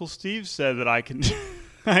what Uncle Steve said that I can do.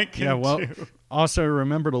 Also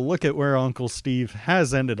remember to look at where Uncle Steve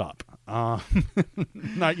has ended up.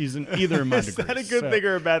 Not using either of my degrees. Is that a good thing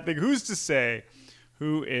or a bad thing? Who's to say?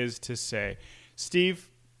 Who is to say? Steve,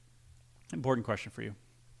 important question for you.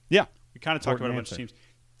 Yeah. We kind of talked about a bunch of teams.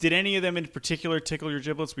 Did any of them in particular tickle your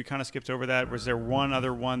giblets? We kind of skipped over that. Was there one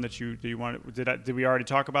other one that you wanted? Did we already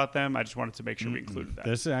talk about them? I just wanted to make sure we included that.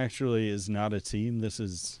 This actually is not a team. This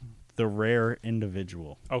is the rare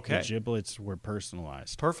individual. Okay. The giblets were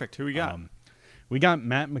personalized. Perfect. Who we got? We got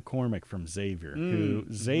Matt McCormick from Xavier, who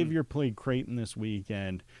Xavier played Creighton this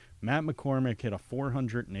weekend. Matt McCormick hit a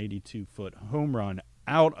 482-foot home run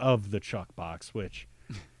out of the chuck box, which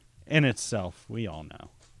in itself, we all know.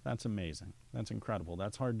 That's amazing. That's incredible.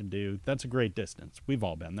 That's hard to do. That's a great distance. We've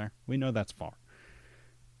all been there. We know that's far.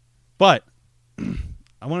 But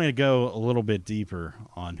I wanted to go a little bit deeper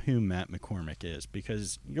on who Matt McCormick is,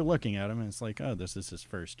 because you're looking at him and it's like, oh, this is his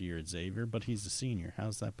first year at Xavier, but he's a senior.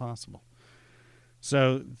 How's that possible?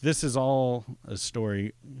 So this is all a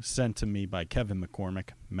story sent to me by Kevin McCormick,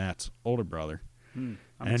 Matt's older brother. And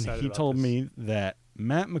he told me that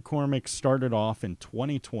Matt McCormick started off in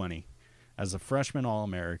 2020 as a freshman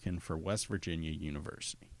All-American for West Virginia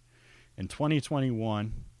University. In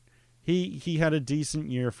 2021, he had a decent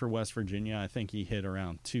year for West Virginia. I think he hit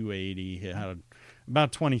around 280. He had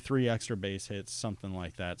about 23 extra base hits, something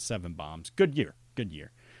like that, 7 bombs. Good year.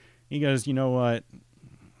 He goes, you know what?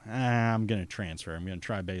 I'm going to transfer. I'm going to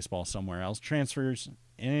try baseball somewhere else. Transfers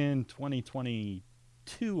in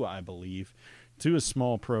 2022, I believe, to a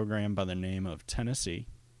small program by the name of Tennessee,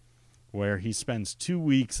 where he spends 2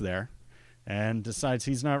 weeks there and decides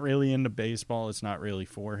he's not really into baseball. It's not really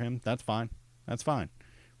for him. That's fine.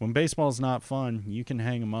 When baseball's not fun, you can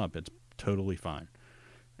hang him up. It's totally fine.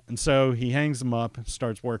 And so he hangs him up,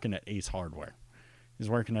 starts working at Ace Hardware. He's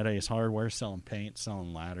working at Ace Hardware, selling paint,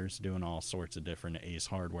 selling ladders, doing all sorts of different Ace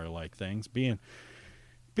Hardware-like things, being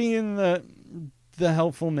the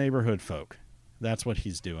helpful neighborhood folk. That's what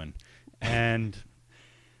he's doing. And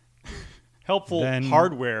helpful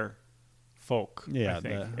hardware folk. Yeah, I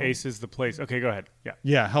think. Ace is the place. Okay, go ahead.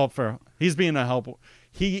 Yeah, helpful. He's being a helpful.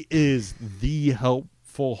 He is the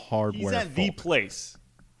helpful hardware. He's at folk. the place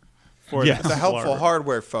for the helpful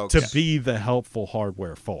hardware folks. To be the helpful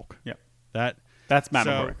hardware folk. Yeah, that's Matt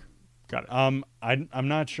McCormick. Got it. I'm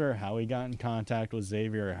not sure how he got in contact with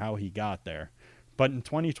Xavier or how he got there, but in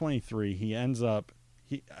 2023 he ends up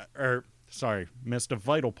missed a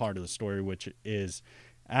vital part of the story, which is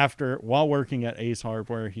while working at Ace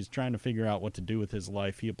Hardware, he's trying to figure out what to do with his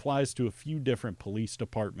life. He applies to a few different police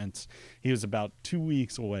departments. He was about 2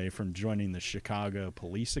 weeks away from joining the Chicago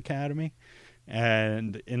Police Academy,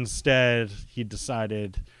 and instead he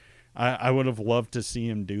decided, I would have loved to see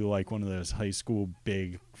him do like one of those high school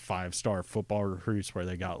big 5-star football recruits where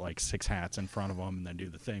they got like 6 hats in front of them and then do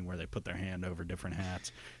the thing where they put their hand over different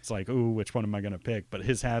hats. It's like, ooh, which one am I going to pick? But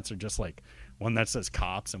his hats are just like one that says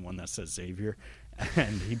Cops and one that says Xavier.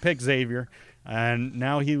 And he picked Xavier, and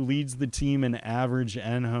now he leads the team in average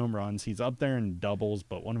and home runs. He's up there in doubles,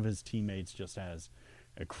 but one of his teammates just has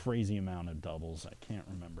a crazy amount of doubles. I can't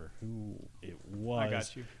remember who it was.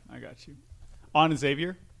 I got you. On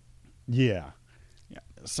Xavier? Yeah. Yeah.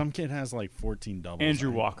 Some kid has like 14 doubles.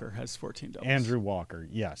 Andrew Walker has 14 doubles. Andrew Walker,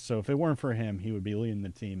 yes. So if it weren't for him, he would be leading the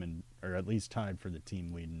team, or at least tied for the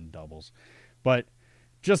team lead in doubles. But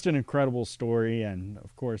just an incredible story, and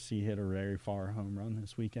of course he hit a very far home run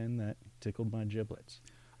this weekend that tickled my giblets.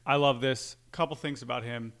 I love this. Couple things about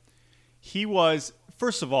him. He was,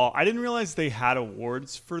 first of all, I didn't realize they had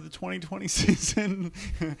awards for the 2020 season.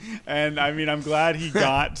 And, I mean, I'm glad he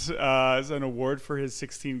got an award for his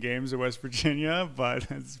 16 games at West Virginia, but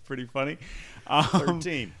it's pretty funny.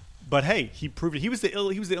 13. But, hey, he proved it. He was the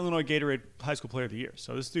Illinois Gatorade High School Player of the Year.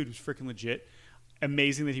 So this dude was freaking legit.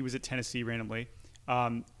 Amazing that he was at Tennessee randomly.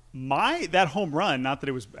 That home run, not that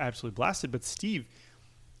it was absolutely blasted, but, Steve,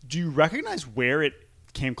 do you recognize where it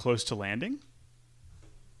came close to landing?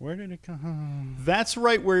 Where did it come? That's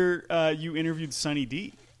right where you interviewed Sonny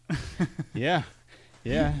D. Yeah.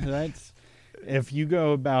 That's if you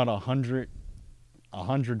go about 100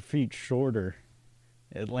 feet shorter,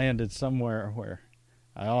 it landed somewhere where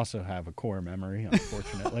I also have a core memory,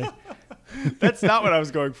 unfortunately. That's not what I was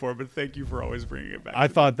going for, but thank you for always bringing it back. I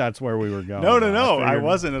thought that's where we were going. No, I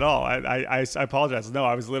wasn't at all. I apologize. No,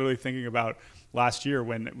 I was literally thinking about last year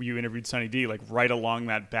when you interviewed Sonny D, like right along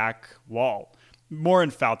that back wall. More in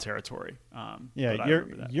foul territory.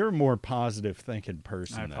 You're a more positive thinking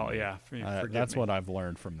person. That's me. what I've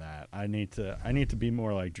learned from that. I need to be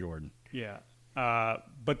more like Jordan. Yeah,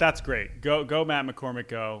 but that's great. Go Matt McCormick.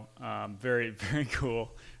 Go. Very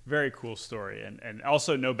very cool story. And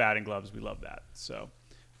also no batting gloves. We love that. So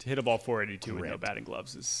to hit a ball 482 with no batting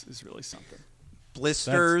gloves is really something.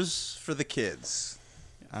 Blisters for the kids.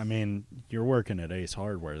 I mean, you're working at Ace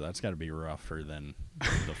Hardware. That's got to be rougher than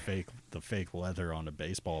the fake leather on a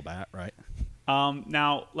baseball bat, right?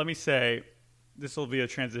 Now, let me say, this will be a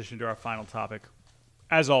transition to our final topic.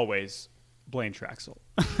 As always, Blaine Traxel.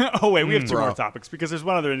 Oh, wait, we have two more topics because there's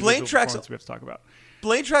one other individual performance we have to talk about.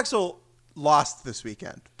 Blaine Traxel lost this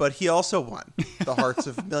weekend, but he also won the hearts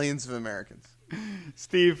of millions of Americans.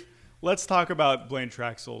 Steve, let's talk about Blaine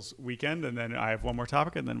Traxel's weekend, and then I have one more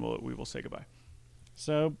topic, and then we will say goodbye.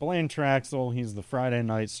 So, Blaine Traxel, he's the Friday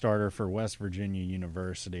night starter for West Virginia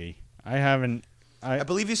University. I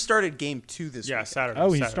believe he started game 2 this week. Yeah, Saturday.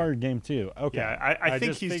 Oh, he started game 2. Okay. Yeah, I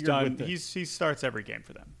think he's done. He starts every game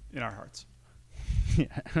for them in our hearts. Yeah,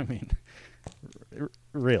 I mean,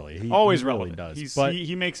 really. He always really relevant. does.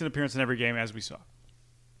 He makes an appearance in every game, as we saw.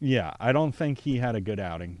 Yeah, I don't think he had a good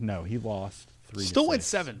outing. No, he lost 3-6. Still went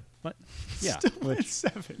 7. What? Yeah. Still went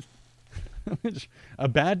 7. A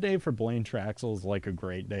bad day for Blaine Traxel is like a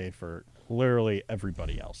great day for literally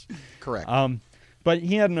everybody else. Correct. But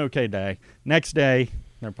he had an okay day. Next day,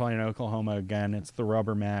 they're playing Oklahoma again. It's the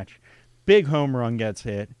rubber match. Big home run gets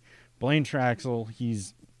hit. Blaine Traxel,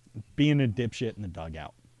 he's being a dipshit in the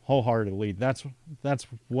dugout. Wholeheartedly. That's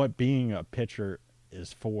what being a pitcher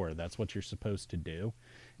is for. That's what you're supposed to do.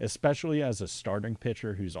 Especially as a starting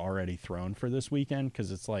pitcher who's already thrown for this weekend,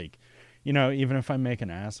 because it's like, you know, even if I make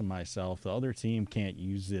an ass of myself, the other team can't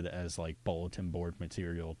use it as like bulletin board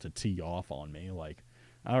material to tee off on me. Like,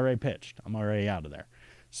 I already pitched. I'm already out of there.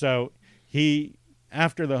 So he,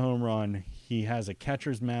 after the home run, he has a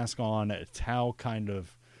catcher's mask on. It's how kind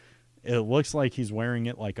of, it looks like he's wearing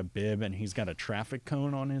it like a bib, and he's got a traffic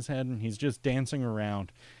cone on his head, and he's just dancing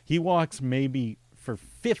around. He walks maybe for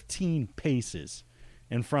 15 paces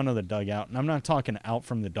in front of the dugout, and I'm not talking out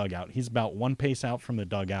from the dugout. He's about one pace out from the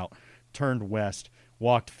dugout, turned west,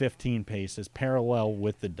 walked 15 paces, parallel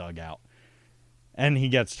with the dugout, and he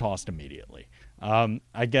gets tossed immediately.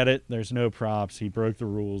 I get it. There's no props. He broke the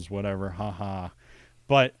rules, whatever, haha.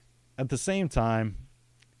 But at the same time,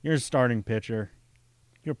 you're a starting pitcher.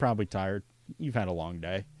 You're probably tired. You've had a long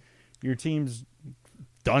day. Your team's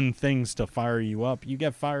done things to fire you up. You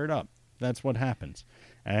get fired up. That's what happens.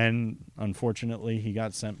 And unfortunately, he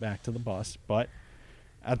got sent back to the bus. But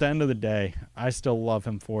at the end of the day, I still love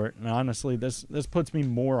him for it. And honestly, this puts me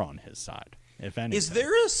more on his side, if anything. Is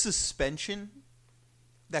there a suspension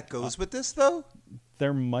that goes with this, though?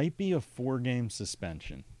 There might be a 4-game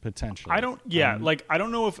suspension, potentially. I don't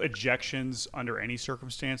know if ejections under any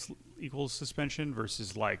circumstance equals suspension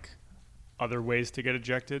versus like other ways to get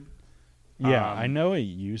ejected. Yeah, I know it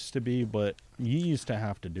used to be, but you used to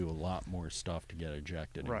have to do a lot more stuff to get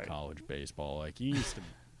ejected in college baseball. Like, you used to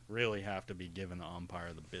really have to be given the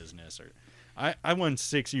umpire the business. Or I went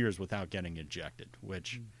 6 years without getting ejected,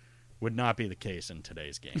 which would not be the case in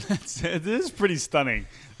today's game. It is pretty stunning.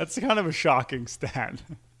 That's kind of a shocking stat.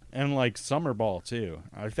 And like summer ball too.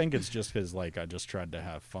 I think it's just because like I just tried to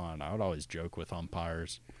have fun. I would always joke with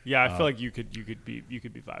umpires. Yeah, I feel like you could be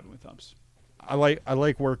vibing with umps. I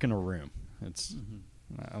like working a room.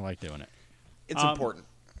 I like doing it. It's important.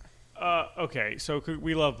 Okay, so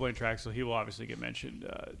we love Blaine Traxel. He will obviously get mentioned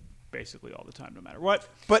basically all the time, no matter what.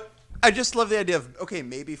 But I just love the idea of, okay,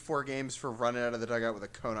 maybe 4 games for running out of the dugout with a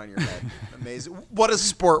cone on your head. Amazing. What a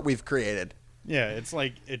sport we've created. Yeah, it's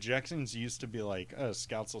like ejections used to be like, oh,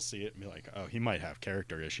 scouts will see it and be like, oh, he might have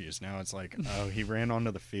character issues. Now it's like, oh, he ran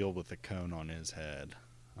onto the field with a cone on his head.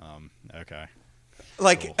 Okay.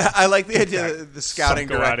 Like, Cool. I like the idea that the scouting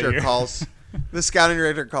Suck, go outta director here. calls. The scouting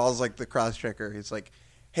director calls like the cross checker. He's like,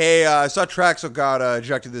 "Hey, I saw Traxel got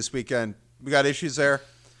ejected this weekend. We got issues there."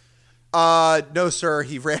 No, sir.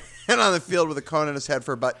 He ran on the field with a cone on his head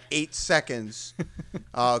for about 8 seconds.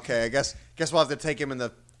 Okay, I guess we'll have to take him in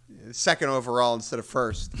the second overall instead of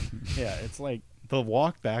first. Yeah, it's like the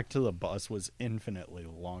walk back to the bus was infinitely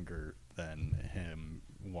longer than him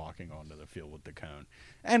walking onto the field with the cone.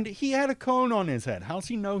 And he had a cone on his head. How's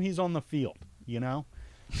he know he's on the field, you know?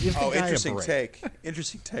 Give the guy a Interesting break. take.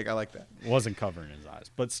 Interesting take. I like that. Wasn't covering his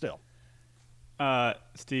eyes, but still.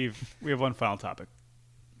 Steve, we have one final topic.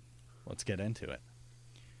 Let's get into it.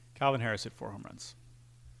 Calvin Harris hit 4 home runs.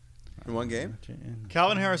 In one game?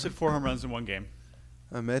 Calvin Harris hit 4 home runs in one game.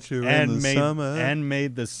 I met you And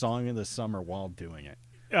made the song of the summer while doing it.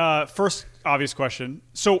 First obvious question.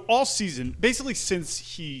 So all season, basically since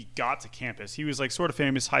he got to campus, he was like sort of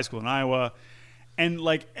famous, high school in Iowa. And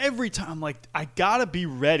like every time, like I gotta be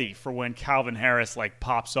ready for when Calvin Harris like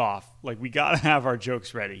pops off. Like we gotta have our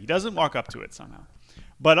jokes ready. He doesn't walk up to it somehow.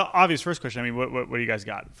 But obvious first question. I mean, what do you guys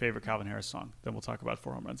got? Favorite Calvin Harris song? Then we'll talk about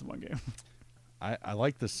 4 home runs in one game. I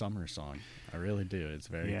like the summer song. I really do. It's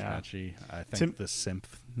very catchy. I think the synth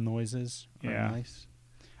noises are nice.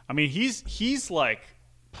 I mean, he's like,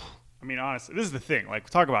 I mean, honestly, this is the thing. Like,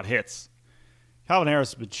 talk about hits. Calvin Harris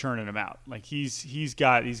has been churning them out. Like he's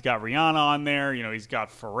got Rihanna on there. You know, he's got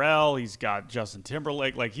Pharrell. He's got Justin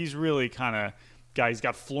Timberlake. Like he's really kind of guy. He's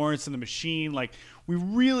got Florence and the Machine. Like we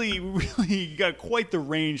really got quite the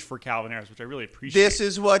range for Calvin Harris, which I really appreciate. This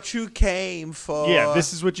is what you came for. Yeah,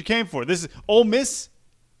 this is what you came for. This is Ole Miss.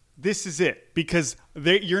 This is it, because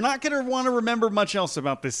you're not going to want to remember much else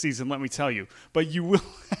about this season, let me tell you. But you will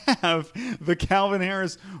have the Calvin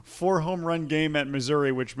Harris 4 home run game at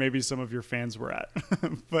Missouri, which maybe some of your fans were at.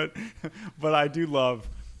 but I do love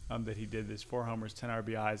that he did this 4 homers, 10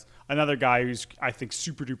 RBIs. Another guy who's, I think,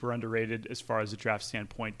 super duper underrated as far as a draft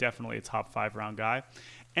standpoint. Definitely a top 5 round guy.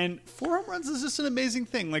 And 4 home runs is just an amazing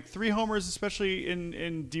thing. Like 3 homers, especially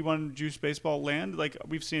in D1 juice baseball land. Like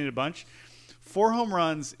we've seen it a bunch. 4 home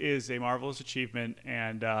runs is a marvelous achievement,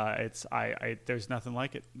 and there's nothing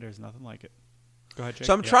like it. There's nothing like it. Go ahead, Jake.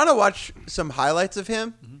 So I'm trying to watch some highlights of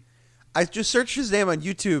him. Mm-hmm. I just searched his name on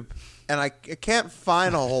YouTube, and I can't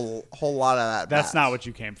find a whole lot of that. That's not what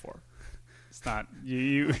you came for. It's not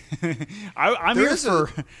you. I'm here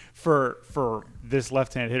for this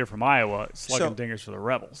left-handed hitter from Iowa slugging dingers for the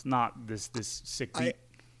Rebels, not this sick beat.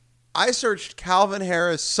 I searched Calvin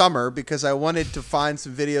Harris summer because I wanted to find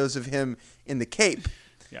some videos of him in the Cape.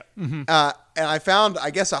 Yeah. Mm-hmm. And I found, I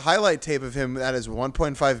guess, a highlight tape of him that has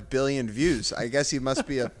 1.5 billion views. I guess he must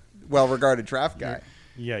be a well-regarded draft guy.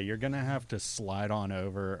 Yeah, you're going to have to slide on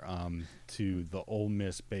over to the Ole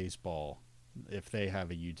Miss baseball if they have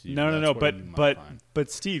a YouTube. No.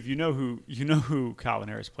 But Steve, you know who Calvin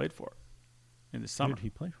Harris played for in the summer. Who did he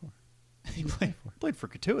play for? He played for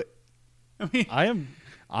Katuitt. I mean,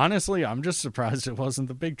 I'm just surprised it wasn't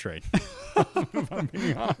the big trade. If I'm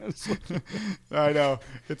being honest. I know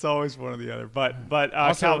it's always one or the other, but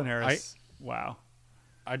also, Calvin Harris. Wow.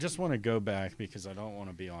 I just want to go back because I don't want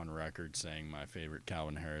to be on record saying my favorite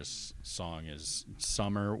Calvin Harris song is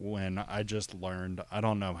 "Summer." When I just learned, I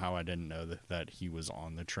don't know how I didn't know that he was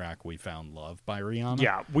on the track "We Found Love" by Rihanna.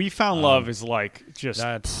 Yeah, "We Found Love" is like just.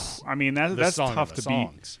 That's tough to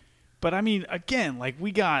beat. But I mean, again, like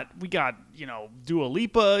we got Dua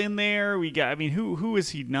Lipa in there. Who is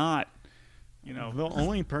he not? The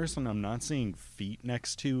only person I'm not seeing feet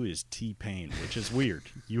next to is T-Pain, which is weird.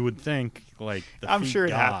 You would think like I'm sure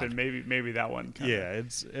it happened. Maybe that one. Yeah,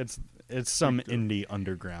 it's some indie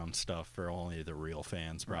underground stuff for only the real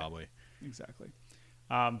fans, probably. Right. Exactly.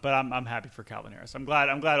 But I'm happy for Calvin Harris. I'm glad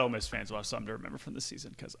Ole Miss fans will have something to remember from this season,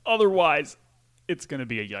 because otherwise it's going to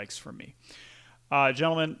be a yikes for me.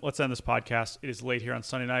 Gentlemen, let's end this podcast. It is late here on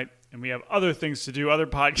Sunday night, and we have other things to do, other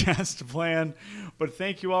podcasts to plan. But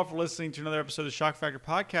thank you all for listening to another episode of the Shock Factor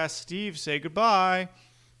Podcast. Steve, say goodbye.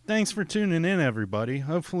 Thanks for tuning in, everybody.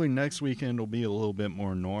 Hopefully next weekend will be a little bit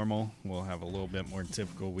more normal. We'll have a little bit more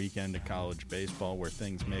typical weekend of college baseball where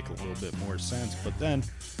things make a little bit more sense. But then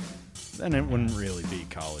it wouldn't really be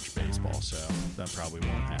college baseball, so that probably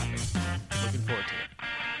won't happen. Looking forward to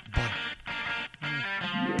it. Bye.